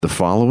The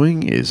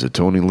following is a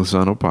Tony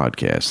Lozano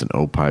podcast, an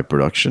Opie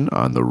production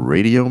on the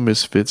Radio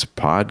Misfits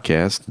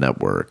Podcast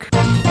Network.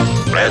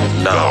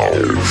 And now,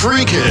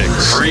 Free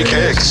Kicks. Free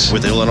Kicks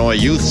with Illinois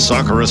Youth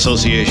Soccer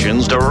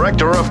Association's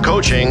Director of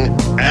Coaching,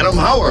 Adam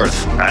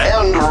Howarth,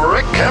 and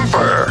Rick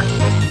Kemper.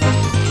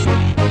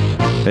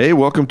 Hey,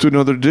 welcome to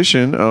another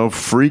edition of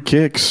Free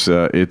Kicks.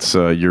 It's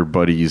your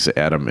buddies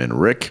Adam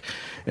and Rick.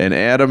 And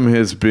Adam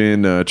has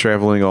been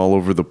traveling all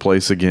over the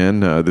place again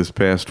this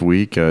past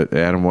week.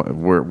 Adam,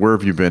 where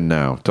have you been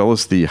now? Tell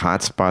us the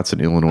hot spots in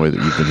Illinois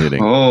that you've been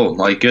hitting. Oh,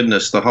 my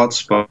goodness, the hot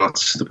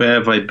spots. Where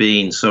have I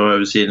been? So I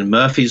was in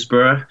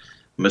Murfreesboro,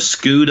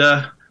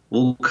 Mascoutah,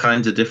 all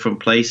kinds of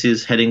different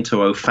places, heading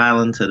to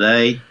O'Fallon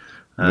today.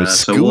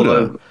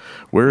 Mascoutah?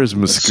 Where is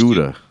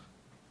Mascoutah?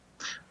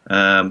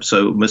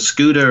 So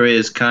Mascoutah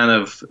is kind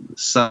of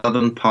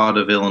southern part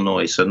of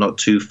Illinois, so not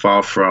too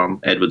far from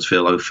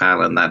Edwardsville,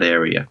 O'Fallon, that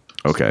area.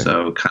 Okay.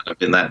 So kind of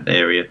in that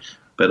area.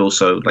 But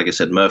also, like I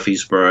said,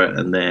 Murfreesboro,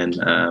 and then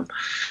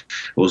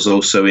was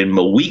also in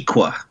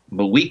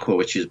Moweaqua,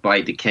 which is by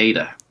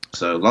Decatur.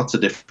 So lots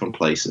of different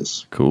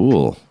places.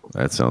 Cool.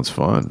 That sounds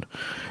fun.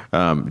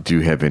 Do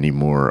you have any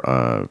more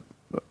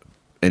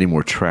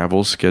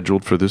travels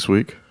scheduled for this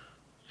week?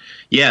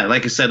 Yeah,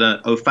 like I said,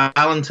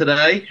 O'Fallon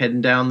today,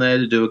 heading down there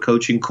to do a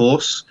coaching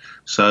course.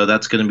 So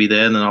that's going to be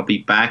there, and then I'll be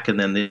back. And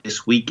then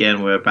this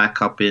weekend, we're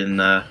back up in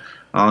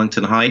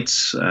Arlington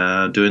Heights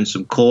doing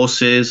some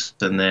courses,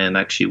 and then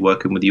actually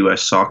working with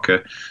U.S.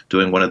 Soccer,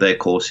 doing one of their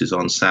courses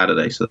on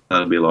Saturday. So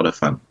that'll be a lot of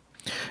fun.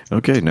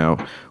 Okay,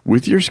 now,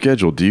 with your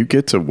schedule, do you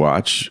get to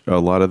watch a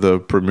lot of the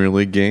Premier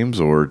League games,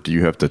 or do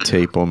you have to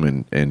tape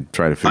them and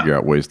try to figure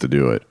out ways to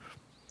do it?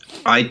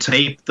 I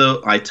tape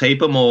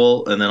them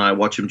all, and then I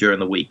watch them during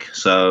the week.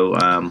 So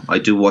I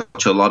do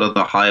watch a lot of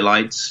the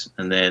highlights,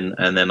 and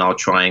then I'll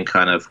try and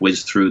kind of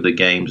whiz through the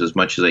games as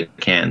much as I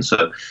can.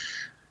 So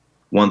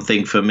one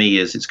thing for me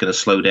is it's going to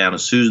slow down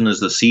as soon as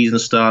the season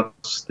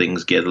starts.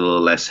 Things get a little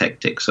less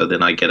hectic. So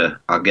then I'll get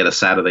a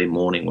Saturday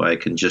morning where I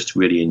can just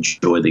really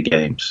enjoy the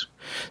games.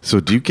 So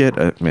do you get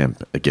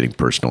getting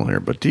personal here,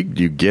 but do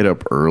you get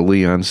up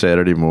early on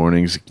Saturday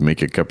mornings,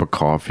 make a cup of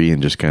coffee,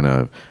 and just kind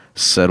of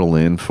settle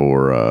in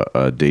for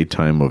a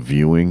daytime of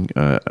viewing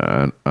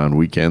on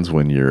weekends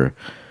when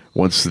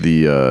once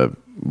the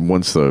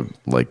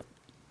like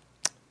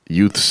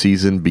youth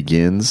season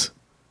begins?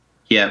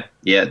 Yeah,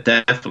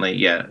 definitely.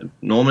 Yeah,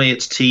 normally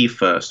it's tea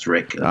first,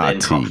 Rick, and then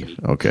tea. Coffee.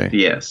 Okay.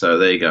 Yeah, so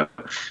there you go.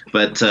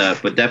 But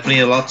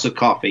definitely lots of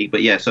coffee.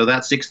 But yeah, so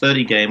that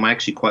 6:30 game I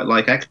actually quite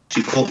like. I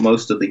actually caught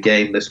most of the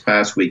game this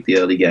past week, the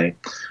early game,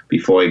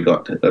 before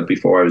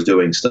I was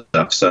doing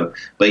stuff. So,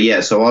 but yeah,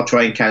 so I'll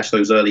try and catch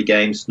those early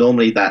games.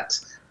 Normally that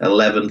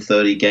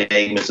 11:30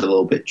 game is a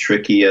little bit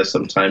trickier.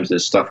 Sometimes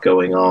there's stuff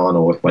going on,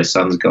 or if my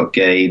son's got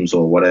games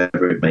or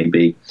whatever it may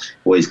be,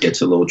 always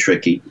gets a little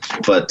tricky.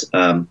 But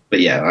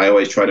yeah, I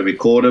always try to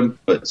record them,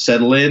 but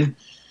settle in,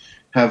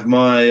 have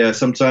my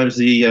sometimes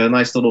the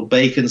nice little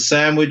bacon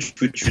sandwich,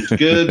 which is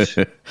good,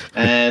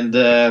 and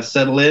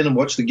settle in and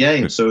watch the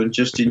game. So and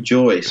just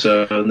enjoy.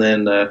 So and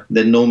then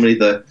normally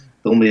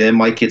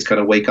my kids kind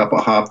of wake up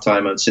at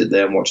halftime and sit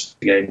there and watch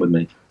the game with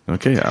me.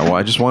 Okay, well,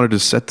 I just wanted to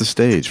set the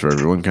stage for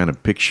everyone, kind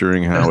of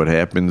picturing how it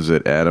happens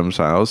at Adam's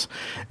house,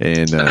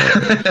 and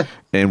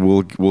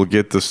we'll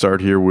get to start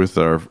here with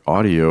our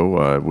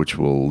audio, which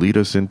will lead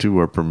us into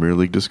our Premier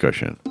League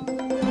discussion.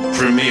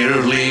 Premier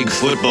League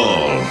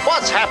football.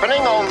 What's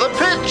happening on the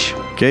pitch?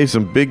 Okay,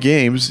 some big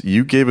games.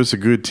 You gave us a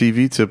good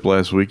TV tip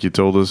last week. You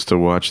told us to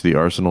watch the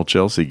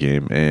Arsenal-Chelsea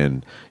game,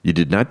 and you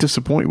did not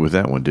disappoint with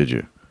that one, did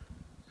you?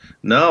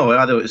 No,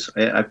 it was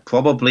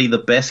probably the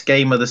best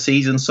game of the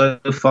season so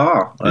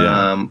far.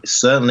 Yeah.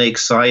 Certainly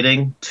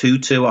exciting.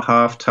 2-2 at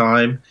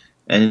halftime.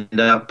 Ended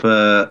up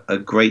a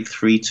great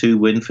 3-2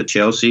 win for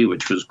Chelsea,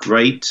 which was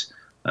great.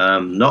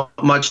 Not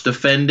much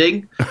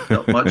defending,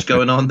 not much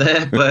going on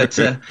there, but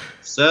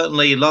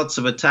certainly lots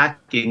of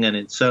attacking, and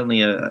it's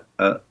certainly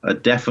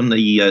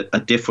definitely a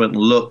different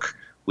look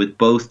with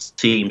both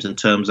teams in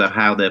terms of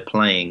how they're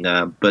playing,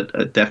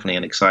 but definitely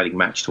an exciting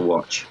match to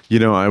watch. You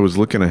know, I was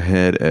looking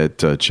ahead at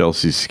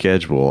Chelsea's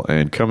schedule,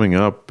 and coming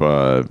up,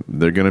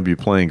 they're going to be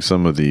playing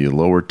some of the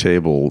lower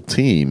table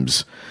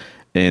teams.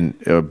 And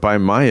by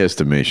my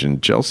estimation,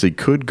 Chelsea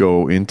could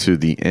go into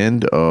the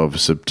end of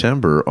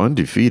September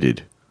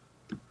undefeated.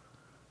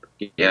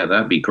 Yeah,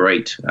 that'd be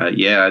great.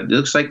 It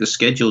looks like the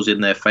schedule's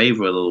in their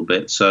favor a little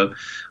bit. So, I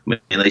mean,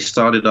 they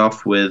started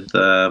off with,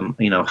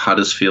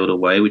 Huddersfield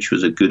away, which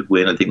was a good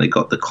win. I think they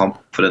got the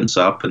confidence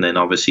up, and then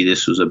obviously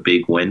this was a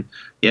big win.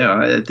 Yeah,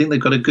 I think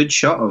they've got a good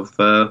shot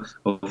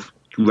of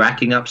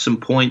racking up some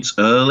points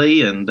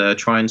early and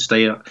try and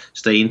stay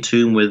in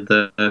tune with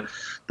the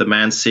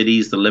Man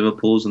Cities, the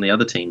Liverpools, and the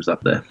other teams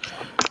up there.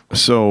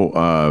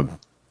 So,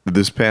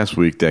 this past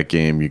week, that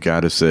game, you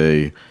got to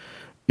say,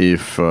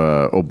 if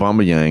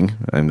Aubameyang,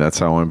 and that's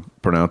how I'm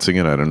pronouncing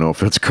it, I don't know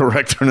if it's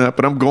correct or not,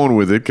 but I'm going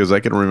with it because I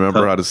can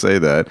remember how to say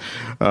that.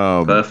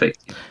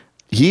 Perfect.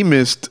 He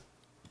missed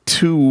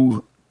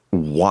 2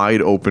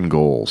 wide open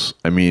goals.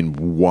 I mean,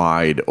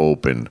 wide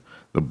open.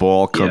 The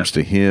ball comes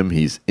to him.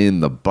 He's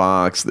in the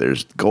box.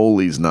 There's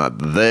goalie's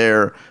not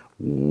there.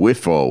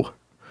 Whiffo.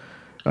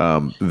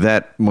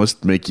 That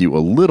must make you a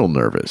little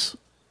nervous.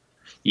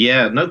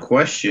 Yeah, no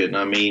question.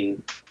 I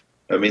mean,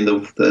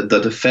 the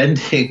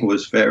defending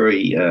was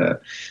very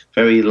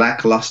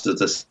lackluster,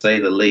 to say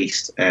the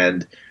least.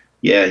 And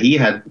yeah, he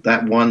had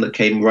that one that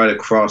came right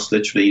across,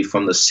 literally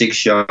from the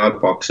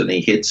 6-yard box, and he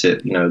hits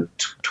it,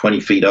 20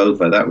 feet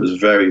over. That was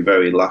very,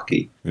 very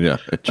lucky. Yeah,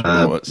 it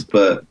sure was.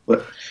 But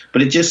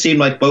it just seemed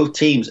like both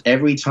teams,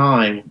 every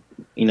time,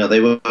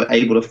 they were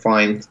able to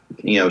find,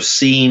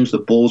 seams. The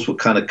balls were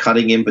kind of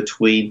cutting in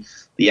between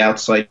the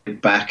outside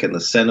back and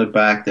the center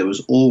back. There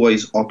was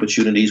always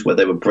opportunities where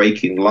they were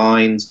breaking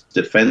lines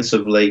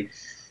defensively.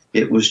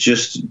 It was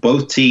just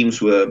both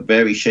teams were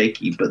very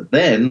shaky. But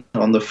then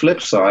on the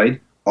flip side,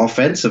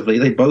 offensively,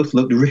 they both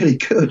looked really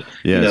good.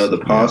 Yes. The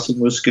passing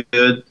was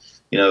good.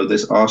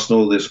 This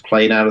Arsenal, this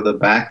playing out of the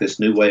back, this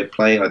new way of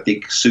playing, I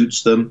think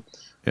suits them.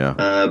 Yeah.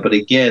 But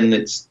again,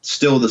 it's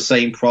still the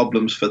same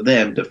problems for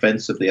them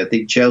defensively. I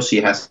think Chelsea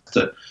has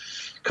to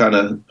kind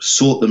of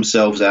sort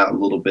themselves out a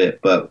little bit.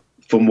 But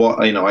from what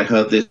I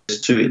heard this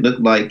too, it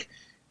looked like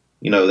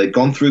they've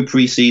gone through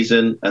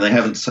preseason and they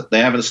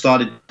haven't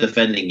started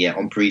defending yet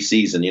on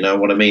preseason. You know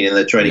what I mean, in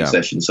their training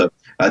session. So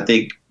I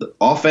think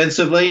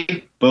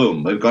offensively,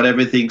 boom, we've got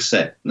everything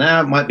set.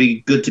 Now it might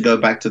be good to go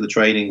back to the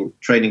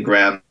training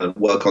ground and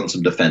work on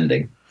some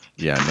defending.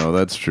 Yeah, no,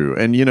 that's true.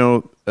 And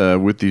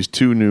with these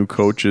two new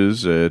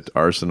coaches at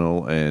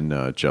Arsenal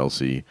and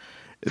Chelsea,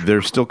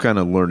 they're still kind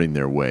of learning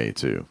their way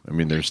too. I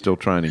mean, they're still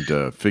trying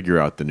to figure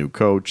out the new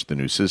coach, the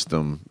new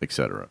system,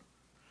 etc.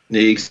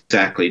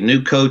 Exactly.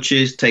 New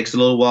coaches takes a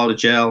little while to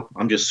gel.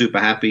 I'm just super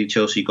happy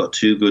Chelsea got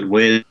 2 good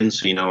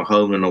wins, a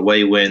home and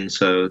away win.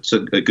 So it's a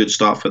good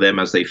start for them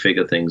as they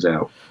figure things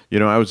out.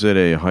 I was at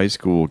a high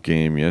school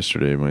game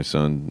yesterday. My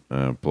son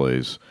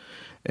plays,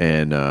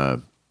 and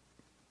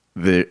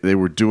they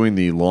were doing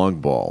the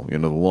long ball. The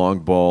long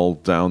ball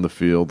down the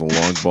field, the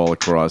long ball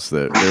across.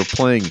 They were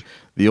playing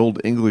the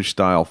old English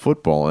style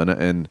football,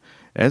 and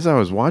as I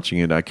was watching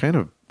it, I kind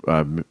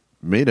of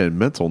made a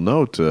mental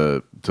note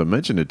to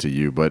mention it to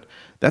you, but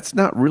that's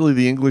not really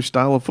the English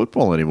style of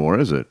football anymore,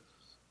 is it?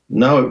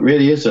 No, it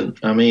really isn't.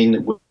 I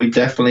mean, we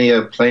definitely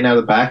are playing out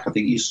of the back. I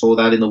think you saw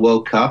that in the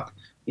World Cup,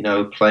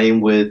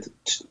 playing with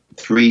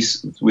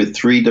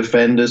three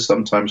defenders,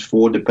 sometimes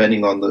 4,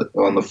 depending on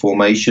the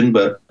formation,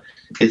 but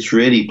it's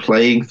really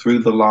playing through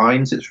the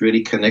lines. It's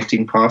really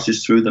connecting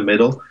passes through the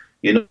middle.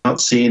 You're not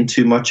seeing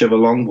too much of a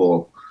long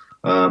ball.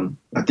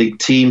 I think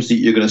teams that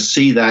you're going to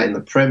see that in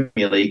the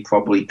Premier League,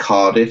 probably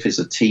Cardiff is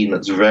a team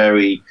that's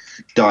very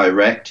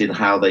direct in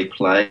how they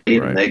play,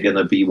 right. And they're going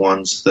to be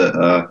ones that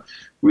are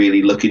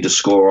really looking to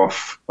score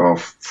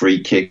off free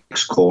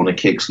kicks, corner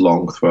kicks,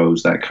 long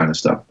throws, that kind of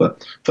stuff.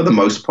 But for the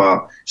most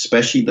part,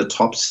 especially the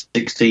top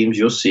 6 teams,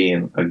 you're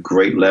seeing a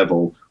great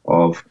level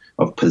of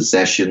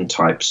possession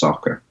type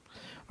soccer.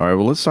 All right,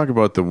 well, let's talk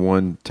about the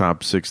one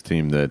top 6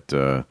 team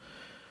that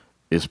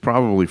is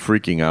probably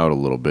freaking out a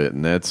little bit,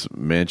 and that's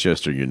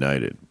Manchester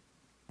United.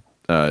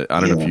 I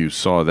don't know if you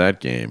saw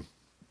that game.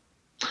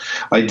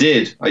 I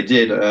did.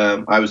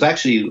 I was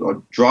actually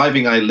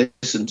driving. I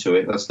listened to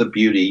it. That's the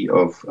beauty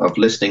of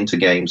listening to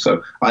games.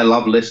 So I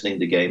love listening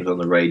to games on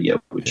the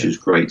radio, which is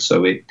great.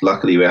 So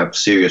luckily we have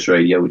Sirius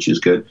Radio, which is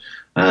good.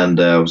 And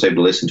I was able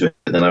to listen to it.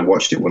 And then I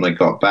watched it when I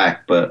got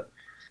back. But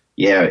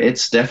yeah,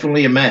 it's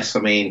definitely a mess. I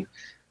mean,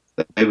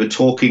 they were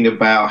talking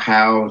about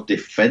how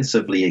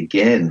defensively,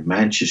 again,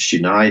 Manchester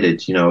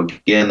United,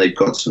 again, they've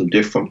got some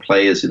different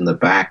players in the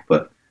back,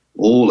 but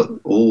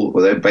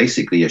they're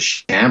basically a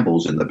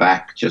shambles in the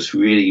back, just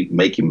really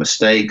making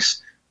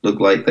mistakes.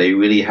 Look like they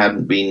really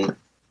hadn't been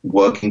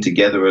working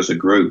together as a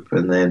group.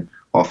 And then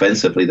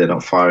offensively, they're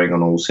not firing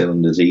on all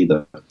cylinders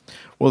either.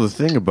 Well, the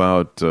thing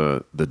about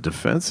the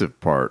defensive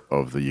part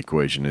of the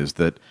equation is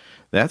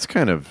that's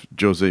kind of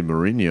Jose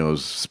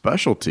Mourinho's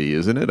specialty,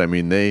 isn't it? I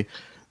mean, the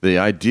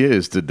idea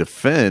is to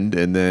defend,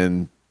 and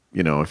then,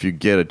 if you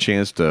get a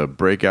chance to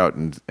break out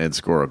and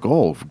score a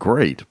goal,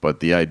 great. But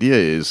the idea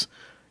is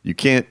you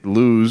can't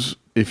lose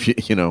if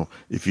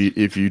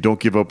you don't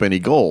give up any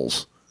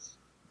goals.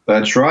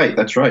 That's right.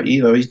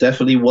 He's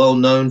definitely well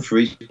known for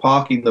his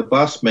parking the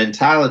bus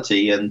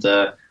mentality, and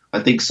I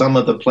think some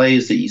of the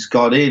players that he's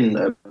got in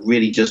are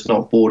really just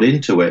not bought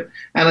into it.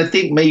 And I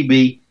think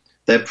maybe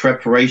their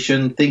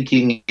preparation,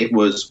 thinking it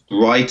was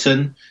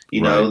Brighton,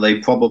 they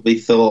probably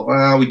thought,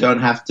 well, we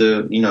don't have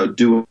to,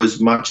 do as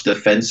much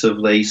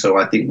defensively, so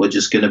I think we're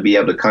just going to be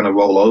able to kind of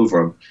roll over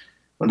them.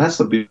 And that's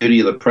the beauty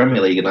of the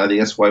Premier League, and I think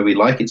that's why we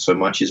like it so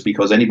much, is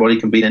because anybody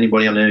can beat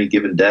anybody on any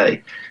given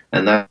day.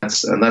 And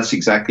that's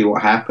exactly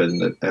what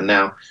happened. And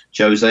now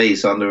Jose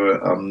is under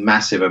a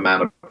massive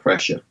amount of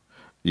pressure.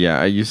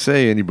 Yeah, you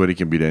say anybody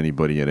can beat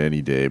anybody at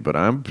any day, but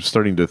I'm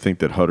starting to think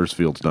that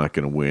Huddersfield's not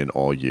going to win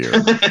all year.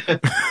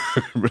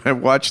 I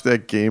watched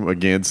that game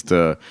against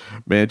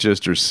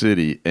Manchester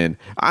City, and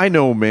I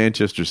know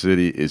Manchester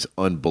City is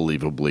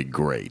unbelievably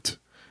great.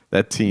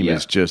 That team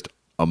is just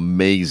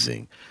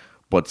amazing.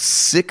 But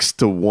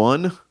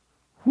 6-1,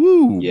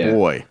 Whoo, Yeah.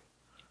 boy.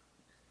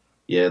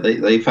 Yeah,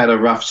 they've had a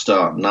rough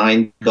start.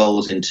 9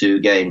 goals in 2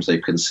 games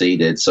they've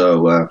conceded.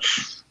 So,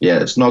 yeah,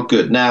 it's not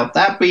good. Now,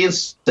 that being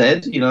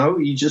said,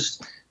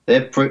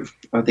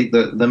 I think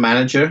the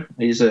manager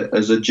is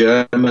a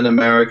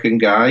German-American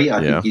guy.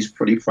 I think he's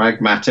pretty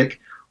pragmatic.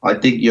 I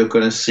think you're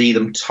going to see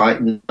them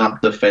tighten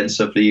up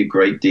defensively a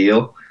great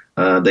deal.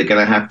 They're going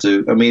to have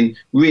to,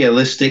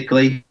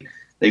 realistically,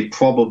 they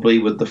probably,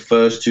 with the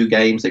first 2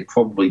 games, they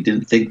probably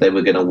didn't think they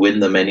were going to win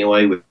them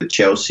anyway with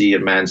Chelsea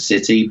and Man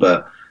City.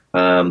 But,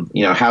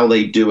 how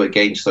they do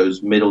against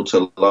those middle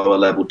to lower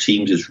level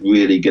teams is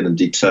really going to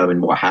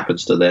determine what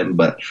happens to them.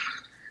 But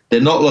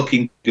they're not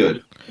looking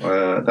good.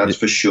 That's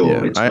for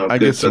sure. Yeah. I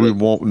guess we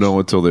won't know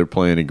until they're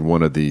playing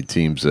one of the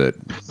teams that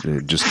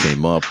just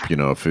came up.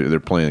 If they're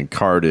playing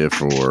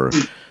Cardiff or,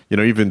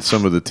 even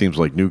some of the teams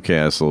like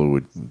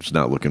Newcastle, it's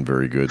not looking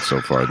very good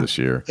so far this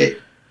year.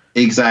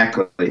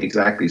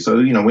 Exactly. So,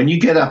 when you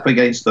get up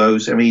against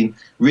those,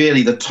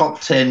 really the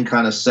top 10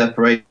 kind of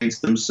separates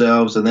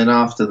themselves. And then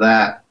after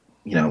that,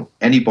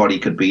 anybody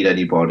could beat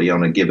anybody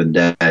on a given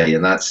day.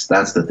 And that's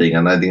the thing.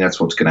 And I think that's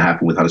what's going to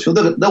happen with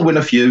Huddersfield. They'll win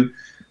a few.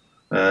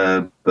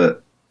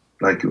 But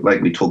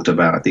like we talked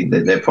about, I think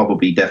they're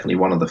probably definitely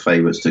one of the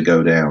favorites to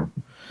go down.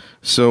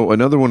 So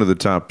another one of the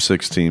top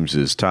 6 teams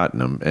is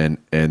Tottenham, and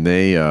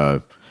they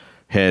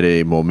had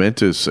a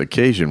momentous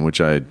occasion,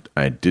 which I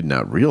did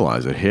not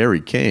realize, that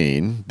Harry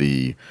Kane,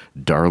 the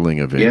darling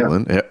of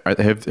England,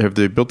 have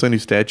they built any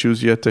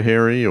statues yet to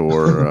Harry,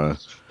 or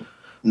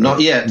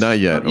not yet? Not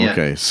yet.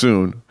 Okay,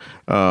 soon.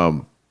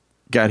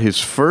 Got his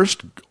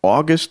first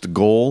August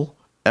goal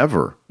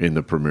ever in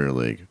the Premier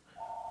League.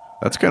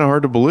 That's kind of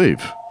hard to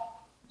believe.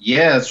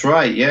 Yeah, that's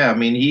right. Yeah,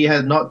 he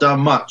had not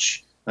done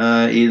much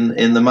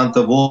in the month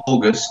of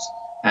August,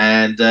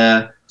 and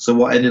so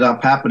what ended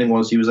up happening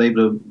was he was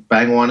able to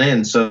bang one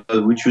in,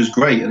 which was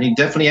great, and he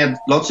definitely had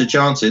lots of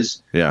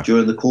chances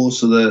during the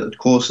course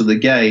of the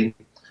game.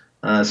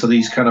 So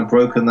he's kind of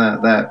broken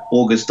that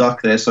August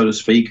duck there, so to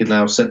speak, and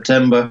now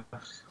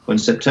when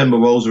September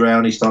rolls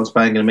around, he starts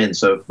banging them in.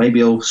 So maybe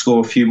he'll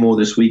score a few more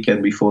this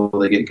weekend before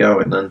they get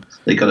going. And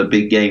they got a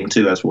big game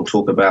too, as we'll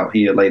talk about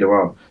here later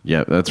on.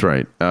 Yeah, that's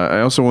right. I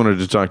also wanted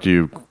to talk to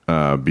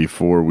you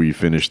before we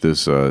finish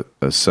this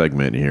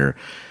segment here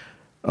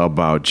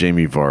about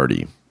Jamie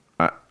Vardy.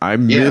 I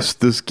missed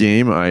this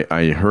game.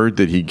 I heard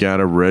that he got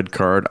a red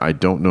card. I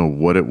don't know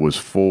what it was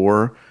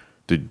for.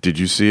 Did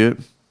you see it?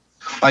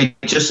 I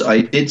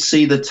did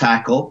see the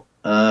tackle.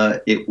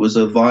 It was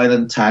a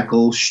violent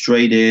tackle,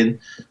 straight in,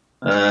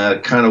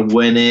 kind of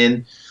went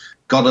in,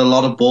 got a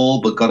lot of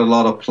ball, but got a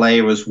lot of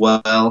player as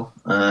well.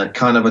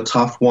 Kind of a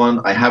tough one.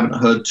 I haven't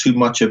heard too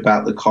much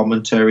about the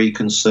commentary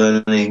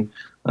concerning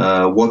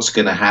what's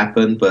going to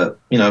happen, but,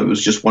 it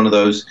was just one of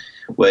those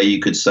where you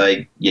could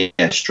say,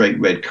 straight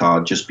red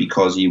card just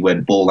because he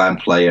went ball and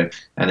player,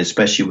 and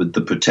especially with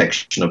the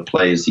protection of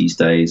players these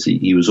days,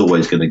 he was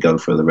always going to go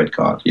for the red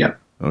card, yeah.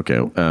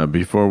 Okay.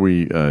 Before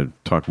we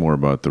talk more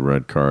about the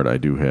red card, I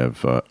do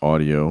have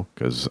audio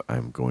because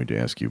I'm going to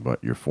ask you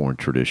about your foreign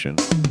tradition.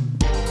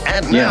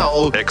 And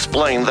now,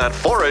 explain that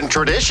foreign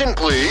tradition,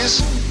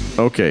 please.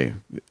 Okay.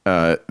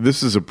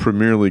 This is a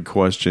Premier League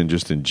question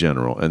just in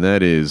general, and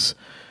that is,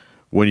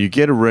 when you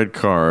get a red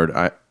card,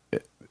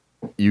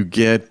 you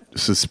get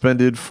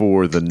suspended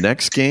for the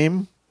next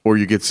game, or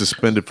you get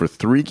suspended for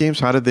 3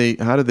 games? How do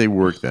they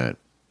work that?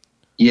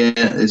 Yeah,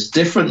 it's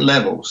different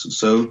levels.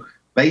 So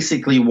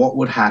basically what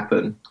would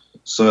happen,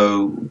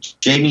 so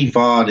Jamie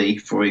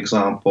Vardy, for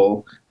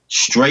example,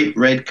 straight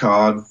red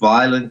card,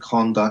 violent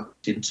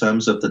conduct in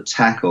terms of the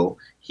tackle,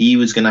 he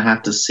was going to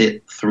have to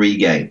sit 3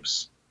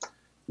 games.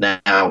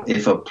 Now,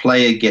 if a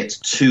player gets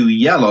 2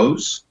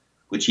 yellows,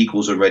 which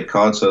equals a red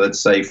card, so let's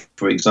say,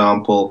 for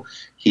example,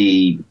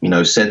 he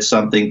said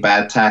something,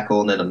 bad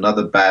tackle, and then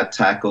another bad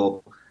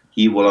tackle,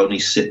 he will only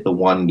sit the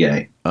 1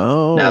 game.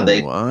 Oh, now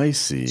I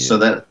see. So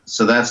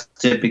that's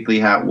typically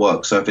how it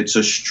works. So if it's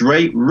a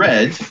straight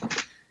red,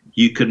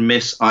 you can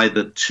miss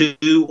either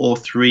 2 or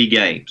 3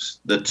 games.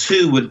 The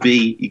 2 would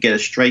be you get a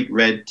straight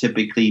red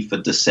typically for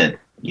dissent.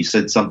 You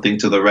said something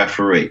to the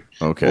referee,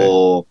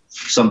 or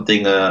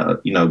something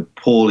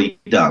poorly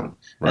done.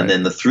 Right. And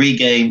then the 3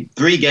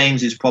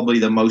 games is probably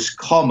the most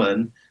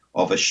common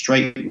of a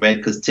straight red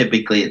because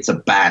typically it's a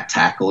bad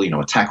tackle,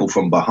 a tackle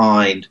from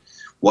behind,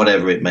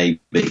 whatever it may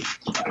be.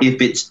 If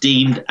it's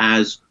deemed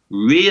as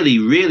really,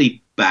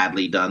 really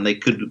badly done, they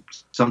could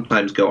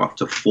sometimes go up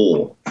to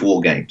 4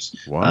 games.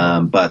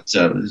 Wow. But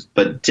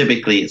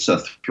typically it's a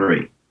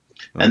 3.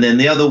 And then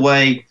the other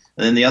way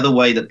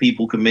that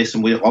people can miss,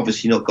 and we've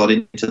obviously not got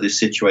into this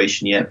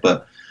situation yet,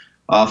 but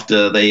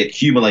after they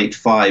accumulate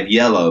 5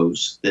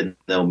 yellows, then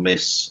they'll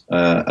miss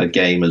a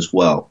game as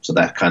well. So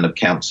that kind of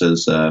counts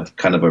as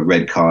kind of a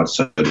red card,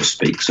 so to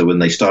speak. So when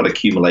they start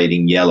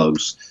accumulating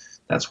yellows,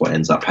 that's what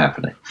ends up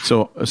happening.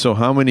 So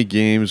how many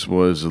games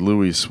was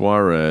Luis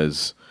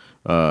Suarez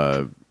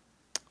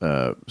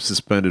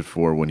suspended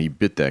for when he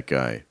bit that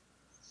guy?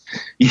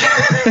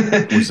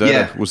 Yeah.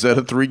 Was that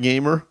a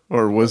 3-gamer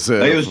or was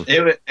it? It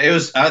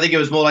was. I think it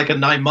was more like a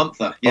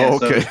 9-monther. Yeah.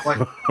 Oh, okay.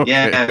 So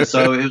yeah.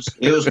 So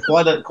it was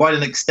quite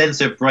an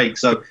extensive break.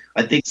 So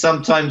I think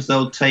sometimes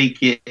they'll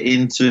take it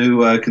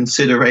into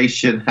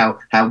consideration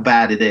how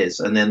bad it is,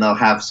 and then they'll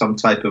have some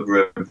type of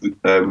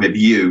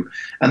review,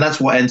 and that's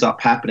what ends up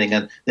happening.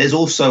 And there's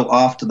also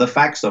after the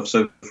fact stuff.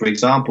 So for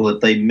example,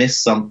 if they miss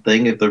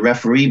something, if the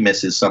referee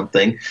misses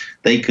something,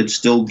 they could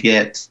still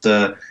get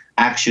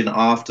action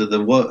after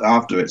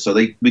it. So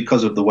they,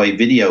 because of the way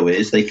video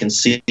is, they can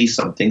see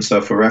something. So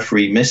if a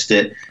referee missed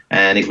it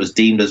and it was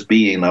deemed as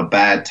being a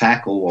bad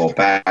tackle or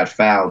bad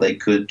foul, they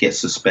could get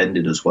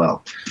suspended as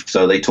well.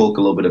 So they talk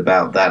a little bit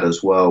about that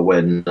as well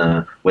when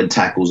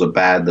tackles are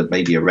bad, that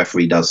maybe a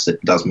referee does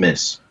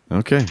miss.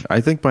 Okay, I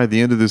think by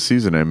the end of this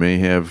season, I may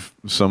have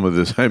some of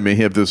this. I may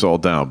have this all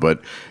down, but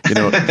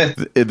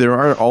there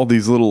are all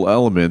these little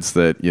elements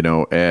that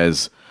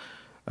as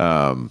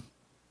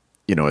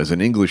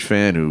an English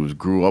fan who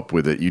grew up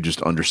with it, you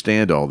just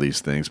understand all these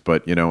things.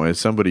 But as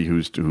somebody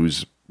who's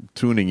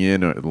tuning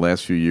in the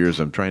last few years,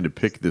 I'm trying to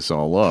pick this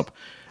all up.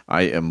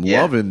 I am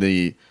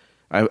loving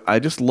I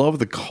just love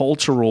the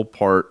cultural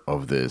part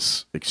of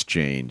this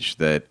exchange,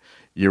 that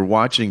you're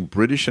watching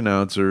British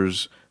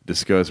announcers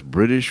discuss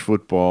British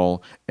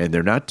football, and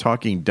they're not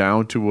talking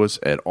down to us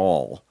at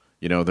all.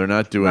 They're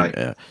not doing,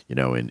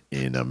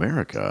 in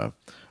America,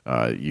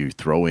 you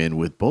throw in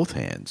with both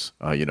hands.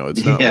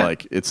 It's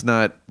not it's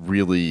not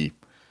really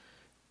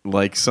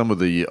like some of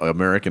the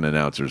American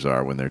announcers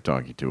are when they're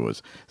talking to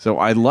us. So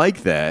I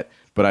like that,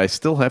 but I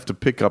still have to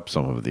pick up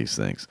some of these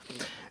things.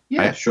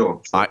 Yeah,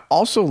 sure. I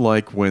also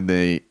like when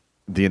the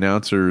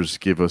announcers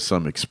give us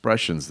some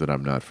expressions that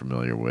I'm not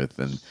familiar with,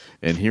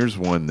 and here's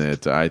one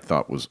that I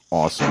thought was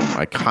awesome.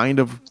 I kind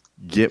of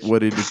get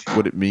what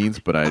it means,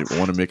 but I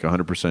want to make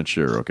 100%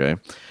 sure. Okay,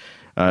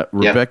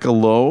 Rebecca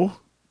Lowe,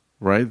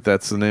 right?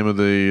 That's the name of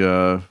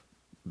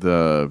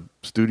the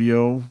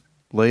studio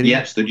lady.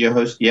 Yeah, studio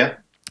host. Yeah.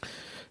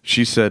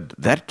 She said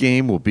that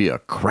game will be a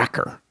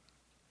cracker.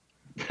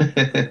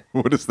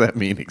 What does that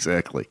mean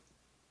exactly?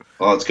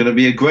 Oh, it's going to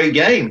be a great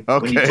game.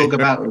 Okay. When you talk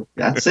about,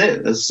 that's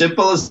it. As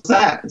simple as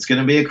that. It's going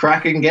to be a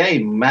cracking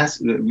game.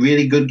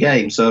 Really good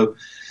game. So,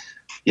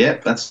 yeah,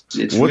 it's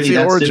what's really the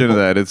that origin simple.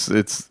 of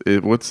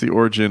that? What's the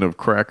origin of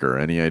cracker?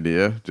 Any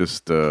idea?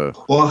 Just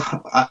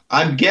Well,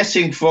 I'm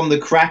guessing from the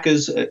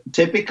crackers.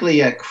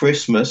 Typically at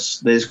Christmas,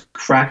 there's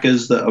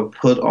crackers that are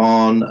put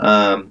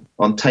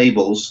on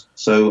tables.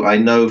 So I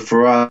know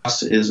for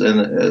us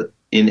in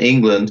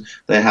England,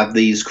 they have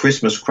these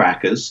Christmas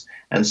crackers.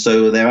 And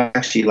so they're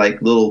actually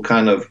like little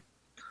kind of,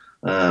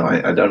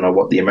 I don't know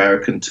what the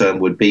American term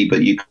would be,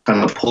 but you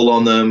kind of pull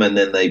on them and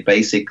then they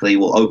basically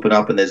will open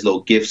up and there's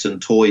little gifts and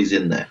toys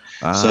in there.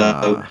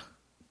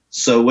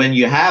 So when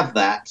you have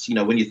that,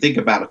 when you think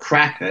about a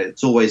cracker,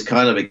 it's always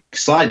kind of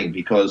exciting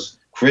because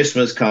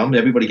Christmas comes,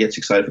 everybody gets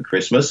excited for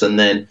Christmas, and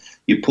then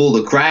you pull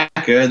the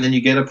cracker and then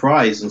you get a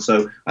prize. And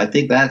so I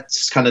think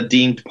that's kind of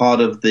deemed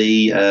part of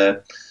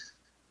the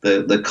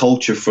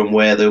culture from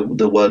where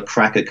the word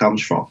cracker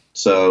comes from.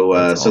 So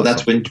That's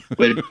that's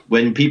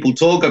when people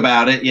talk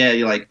about it,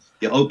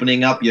 you're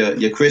opening up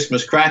your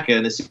Christmas cracker,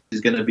 and this is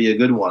going to be a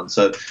good one.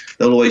 So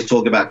they'll always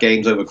talk about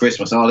games over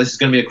Christmas. Oh, this is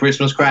going to be a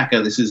Christmas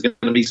cracker. This is going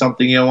to be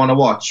something you want to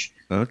watch.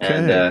 Okay.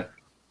 And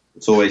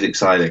it's always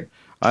exciting.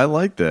 I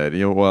like that.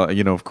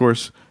 Of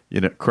course,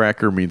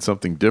 cracker means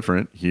something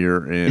different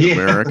here in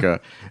America.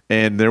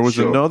 And there was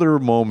another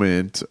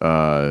moment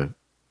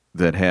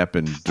that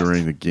happened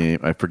during the game.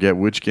 I forget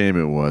which game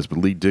it was, but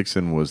Lee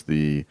Dixon was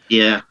the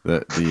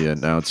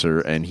announcer,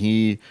 and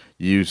he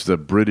used the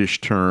British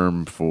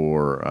term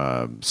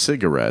for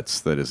cigarettes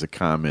that is a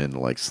common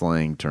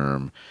slang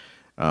term.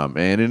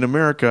 And in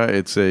America,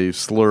 it's a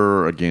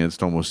slur against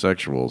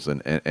homosexuals.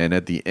 And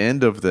at the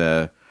end of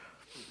the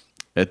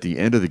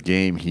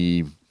game,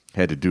 he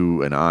had to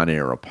do an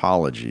on-air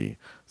apology.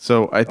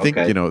 So I think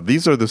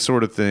these are the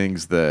sort of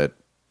things that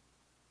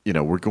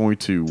we're going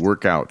to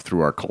work out through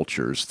our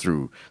cultures,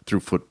 through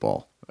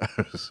football.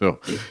 So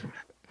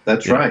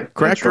that's right.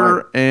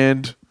 Cracker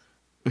and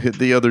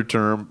the other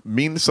term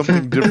means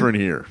something different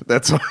here.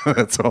 That's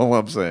all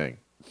I'm saying.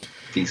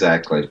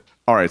 Exactly.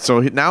 All right.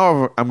 So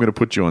now I'm going to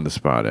put you on the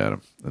spot,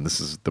 Adam, and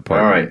this is the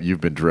part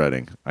you've been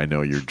dreading. I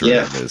know you're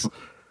dreading this.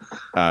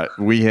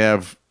 We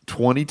have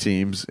 20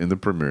 teams in the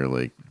Premier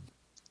League,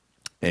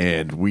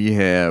 and we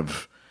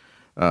have.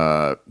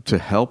 To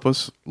help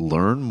us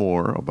learn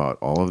more about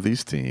all of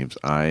these teams,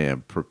 I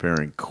am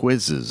preparing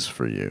quizzes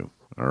for you.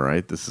 All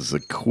right? This is a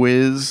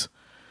quiz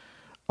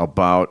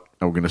about,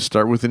 we're going to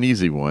start with an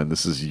easy one.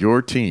 This is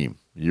your team.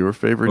 Your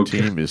favorite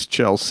team is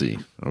Chelsea.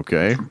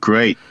 Okay?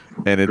 Great.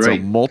 And it's a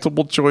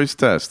multiple choice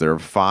test. There are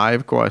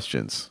 5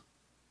 questions.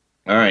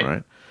 All right. All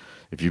right?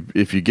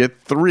 If you get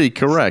 3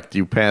 correct,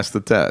 you pass the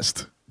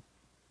test.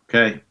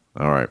 Okay.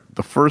 All right.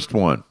 The first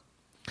one.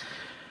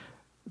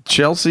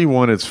 Chelsea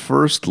won its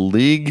first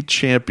league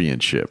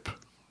championship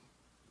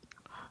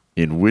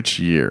in which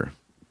year?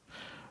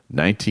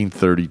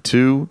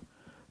 1932,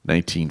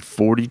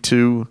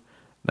 1942,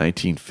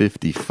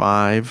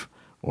 1955,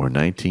 or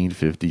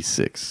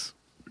 1956?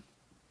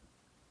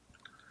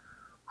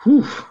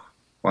 Whew.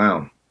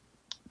 Wow.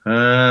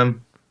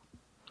 I'm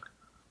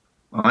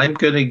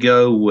going to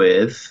go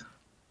with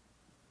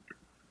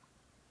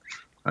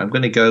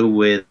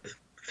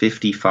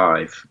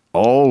 55.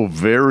 Oh,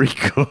 very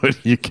good.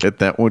 You get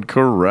that one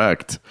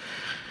correct.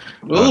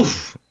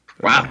 Oof.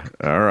 Wow.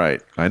 All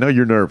right. I know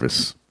you're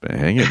nervous.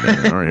 Hang in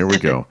there. All right, here we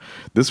go.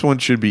 This one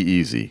should be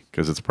easy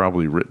because it's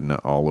probably written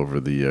all over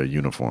the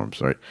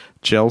uniforms. All right.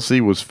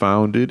 Chelsea was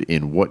founded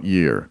in what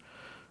year?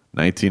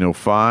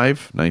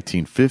 1905,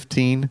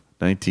 1915,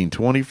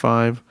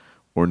 1925,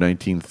 or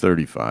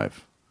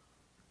 1935?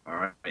 All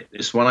right.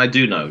 This one I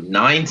do know.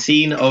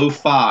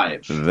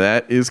 1905.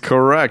 That is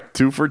correct.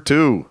 2 for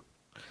 2.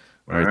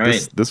 All right.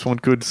 right. This one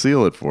could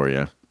seal it for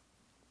you.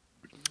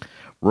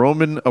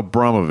 Roman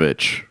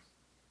Abramovich,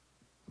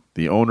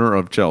 the owner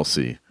of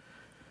Chelsea,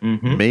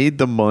 made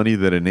the money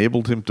that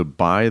enabled him to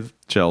buy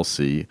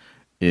Chelsea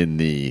in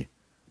the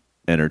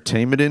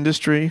entertainment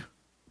industry,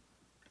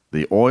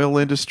 the oil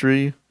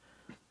industry,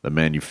 the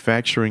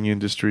manufacturing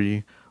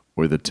industry,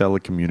 or the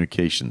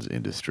telecommunications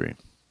industry?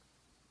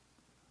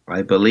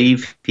 I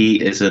believe he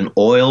is an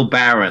oil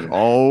baron.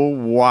 Oh,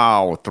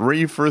 wow.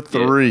 3 for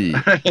 3.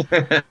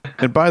 Yeah.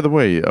 And by the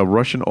way, a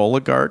Russian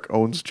oligarch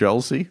owns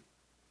Chelsea?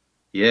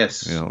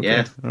 Yes. Yeah. Okay.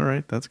 Yeah. All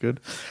right. That's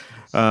good.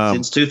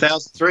 Since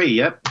 2003.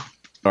 Yep.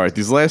 All right.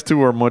 These last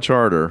two are much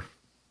harder.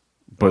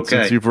 But Okay.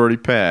 since you've already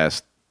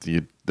passed,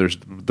 the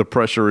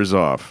pressure is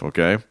off.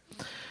 Okay.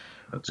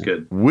 That's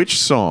good. Which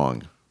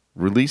song,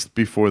 released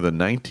before the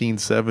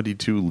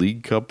 1972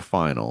 League Cup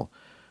final,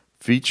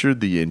 featured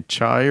the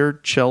entire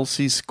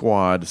Chelsea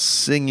squad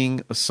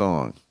singing a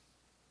song?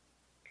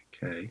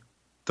 Okay.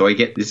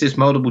 Is this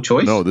multiple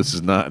choice? No, this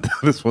is not.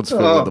 This one's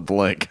filled with a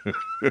blank.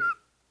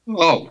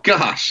 Oh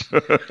gosh.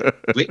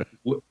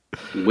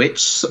 Which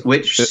song?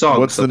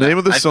 What's the name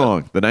of the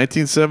song? The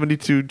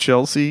 1972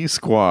 Chelsea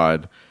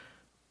squad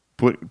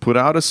put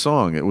out a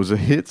song. It was a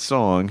hit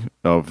song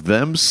of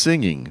them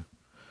singing,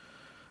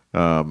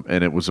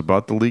 and it was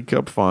about the League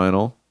Cup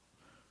final.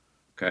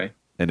 Okay.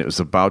 And it was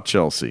about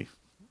Chelsea.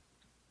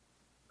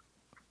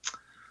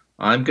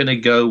 I'm going to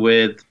go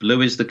with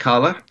Blue is the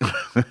Color.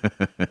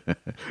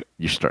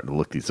 You're starting to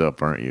look these up,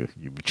 aren't you?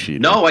 You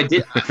cheated. No, I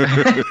did.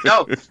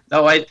 no,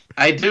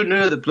 I do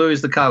know that Blue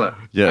is the Color.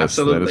 Yes,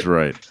 absolutely. that is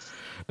right.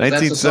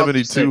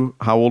 1972.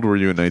 How old were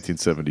you in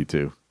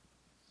 1972?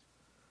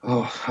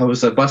 Oh, I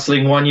was a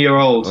bustling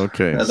 1-year-old.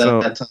 Okay, at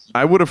so that time.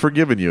 I would have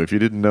forgiven you if you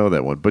didn't know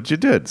that one, but you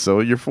did.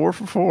 So you're 4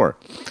 for 4.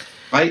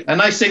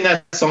 I sing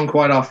that song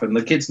quite often.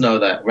 The kids know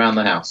that around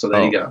the house, so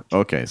there you go.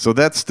 Okay, so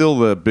that's still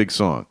the big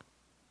song.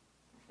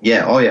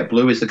 Yeah, oh yeah,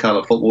 Blue is the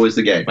Color, football is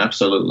the game.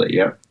 Absolutely,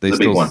 yeah. They the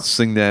still big one.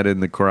 sing that in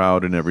the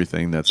crowd and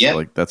everything. That's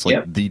like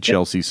the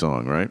Chelsea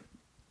song, right?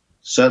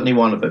 Certainly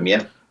one of them,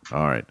 yeah.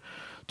 All right.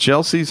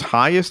 Chelsea's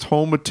highest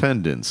home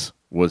attendance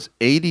was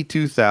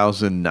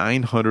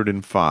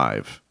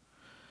 82,905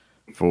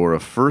 for a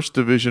first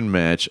division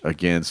match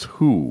against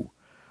who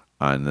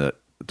on the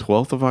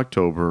 12th of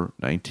October,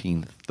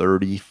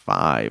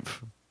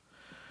 1935?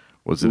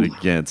 Was it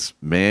against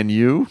Man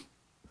U,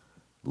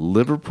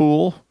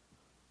 Liverpool,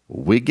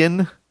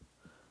 Wigan,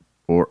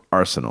 or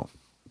Arsenal?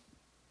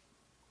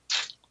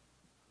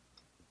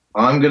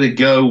 I'm going to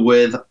go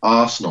with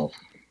Arsenal.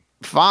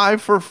 5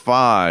 for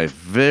 5.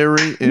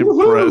 Very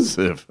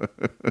impressive.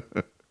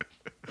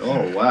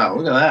 Oh, wow.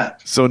 Look at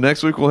that. So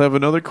next week we'll have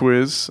another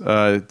quiz.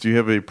 Do you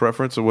have a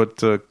preference of what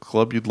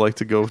club you'd like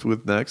to go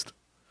with next?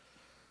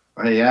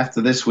 Hey,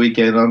 after this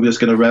weekend, I'm just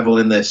going to revel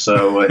in this.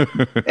 So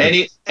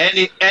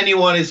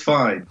anyone is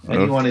fine.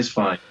 Anyone is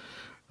fine.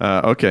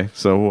 Okay,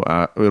 so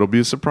it'll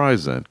be a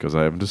surprise then because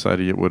I haven't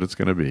decided yet what it's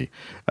going to be.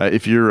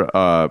 If you're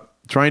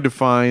trying to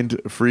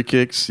find Free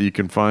Kicks, you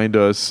can find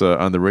us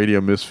on the Radio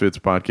Misfits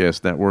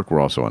Podcast Network. We're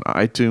also on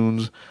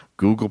iTunes,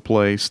 Google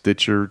Play,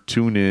 Stitcher,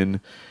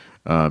 TuneIn.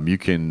 You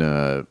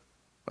can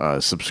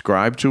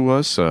subscribe to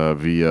us via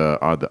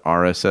the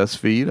RSS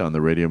feed on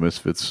the Radio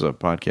Misfits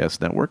Podcast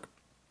Network.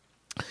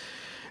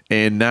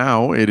 And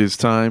now it is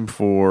time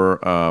for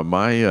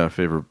my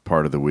favorite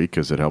part of the week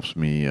because it helps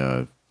me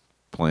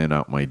plan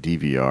out my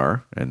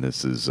DVR. And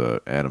this is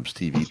Adam's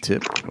TV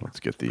tip. Let's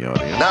get the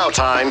audio. Now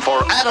time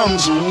for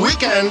Adam's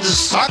Weekend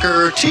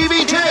Soccer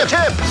TV Tip.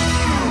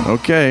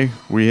 Okay,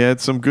 we had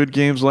some good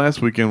games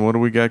last weekend. What do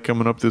we got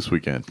coming up this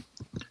weekend?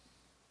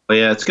 But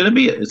yeah, it's gonna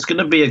be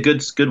a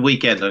good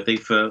weekend, I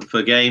think,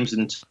 for games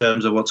in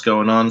terms of what's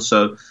going on.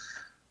 So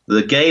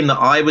the game that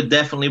I would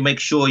definitely make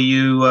sure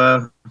you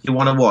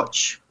want to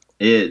watch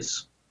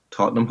is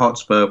Tottenham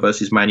Hotspur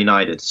versus Man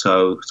United.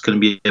 So it's going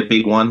to be a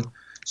big one,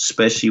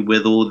 especially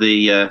with all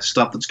the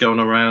stuff that's going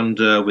around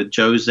with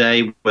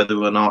Jose, whether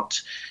or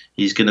not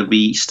he's going to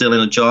be still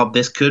in a job.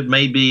 This could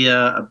maybe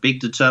a big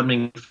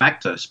determining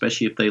factor,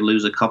 especially if they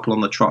lose a couple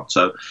on the trot.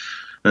 So.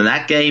 And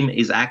that game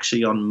is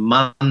actually on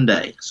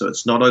Monday, so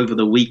it's not over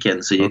the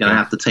weekend. So you're going to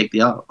have to take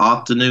the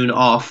afternoon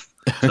off.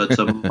 So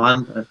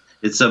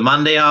it's a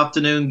Monday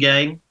afternoon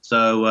game.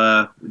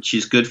 so which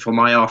is good for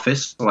my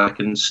office, so I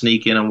can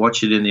sneak in and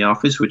watch it in the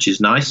office, which is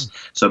nice.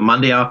 So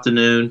Monday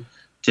afternoon,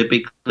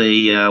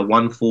 typically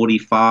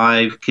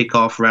 1:45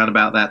 kickoff around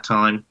about that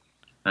time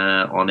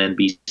on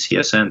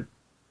NBCSN.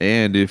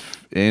 And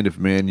if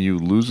Man U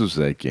loses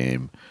that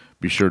game,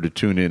 be sure to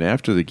tune in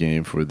after the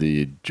game for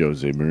the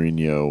Jose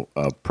Mourinho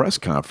press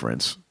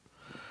conference,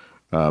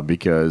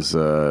 because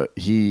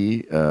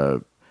he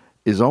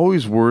is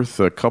always worth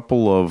a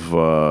couple of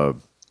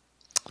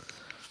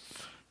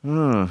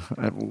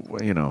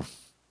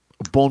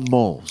bon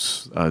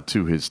mots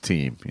to his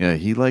team. Yeah,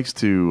 he likes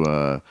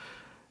to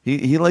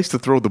he likes to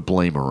throw the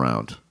blame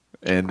around,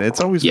 and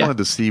it's always fun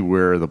to see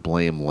where the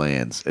blame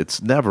lands.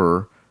 It's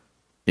never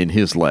in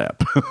his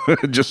lap,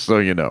 just so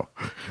you know.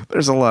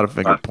 There's a lot of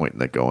finger pointing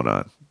that going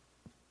on.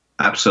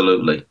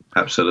 Absolutely.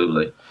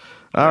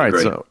 All right,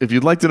 so if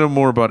you'd like to know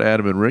more about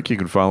Adam and Rick, you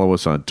can follow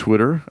us on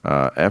Twitter,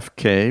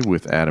 FK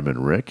with Adam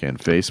and Rick, and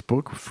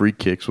Facebook, Free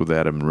Kicks with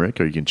Adam and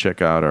Rick, or you can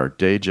check out our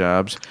day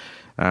jobs.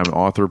 I'm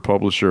author,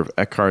 publisher of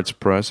Eckhartz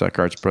Press,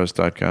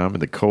 eckhartzpress.com,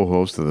 and the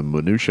co-host of the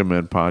Minutia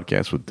Men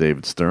podcast with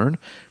David Stern,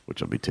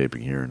 which I'll be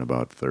taping here in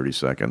about 30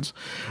 seconds.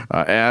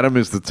 Adam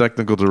is the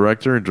technical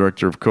director and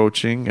director of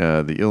coaching,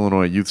 the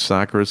Illinois Youth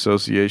Soccer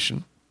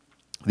Association.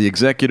 The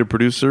executive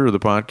producer of the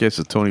podcast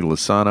is Tony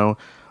Lasano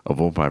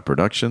of Opie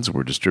Productions.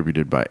 We're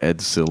distributed by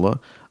Ed Silla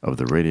of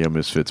the Radio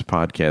Misfits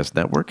Podcast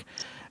Network.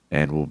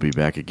 And we'll be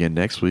back again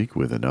next week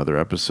with another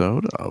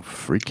episode of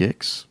Free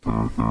Kicks.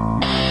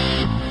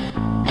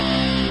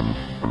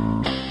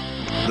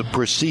 The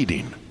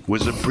preceding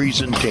was a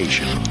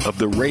presentation of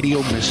the Radio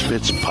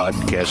Misfits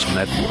Podcast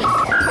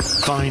Network.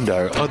 Find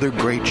our other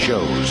great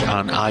shows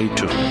on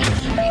iTunes,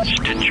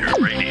 Stitcher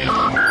Radio,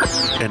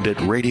 and at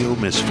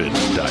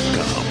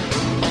RadioMisfits.com.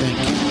 Thank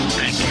you.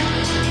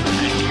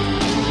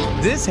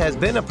 This has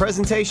been a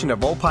presentation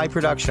of Opie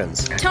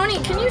Productions. Tony,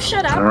 can you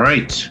shut up? All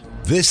right.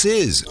 This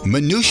is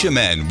Minutia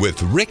Men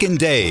with Rick and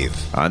Dave.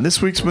 On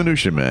this week's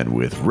Minutia Men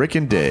with Rick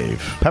and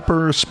Dave.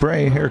 Pepper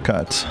spray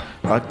haircuts.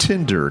 A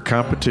Tinder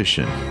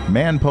competition.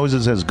 Man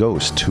poses as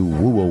ghost to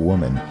woo a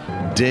woman.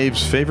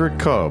 Dave's favorite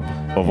Cub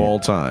of all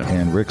time.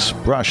 And Rick's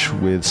brush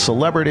with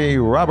celebrity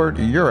Robert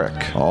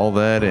Urich. All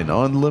that and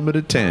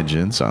unlimited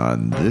tangents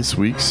on this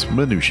week's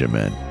Minutia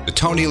Men. The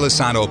Tony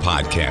Lasano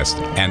Podcast,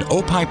 an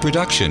Opie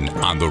production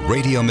on the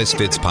Radio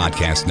Misfits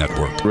Podcast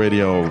Network.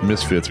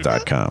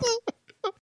 RadioMisfits.com.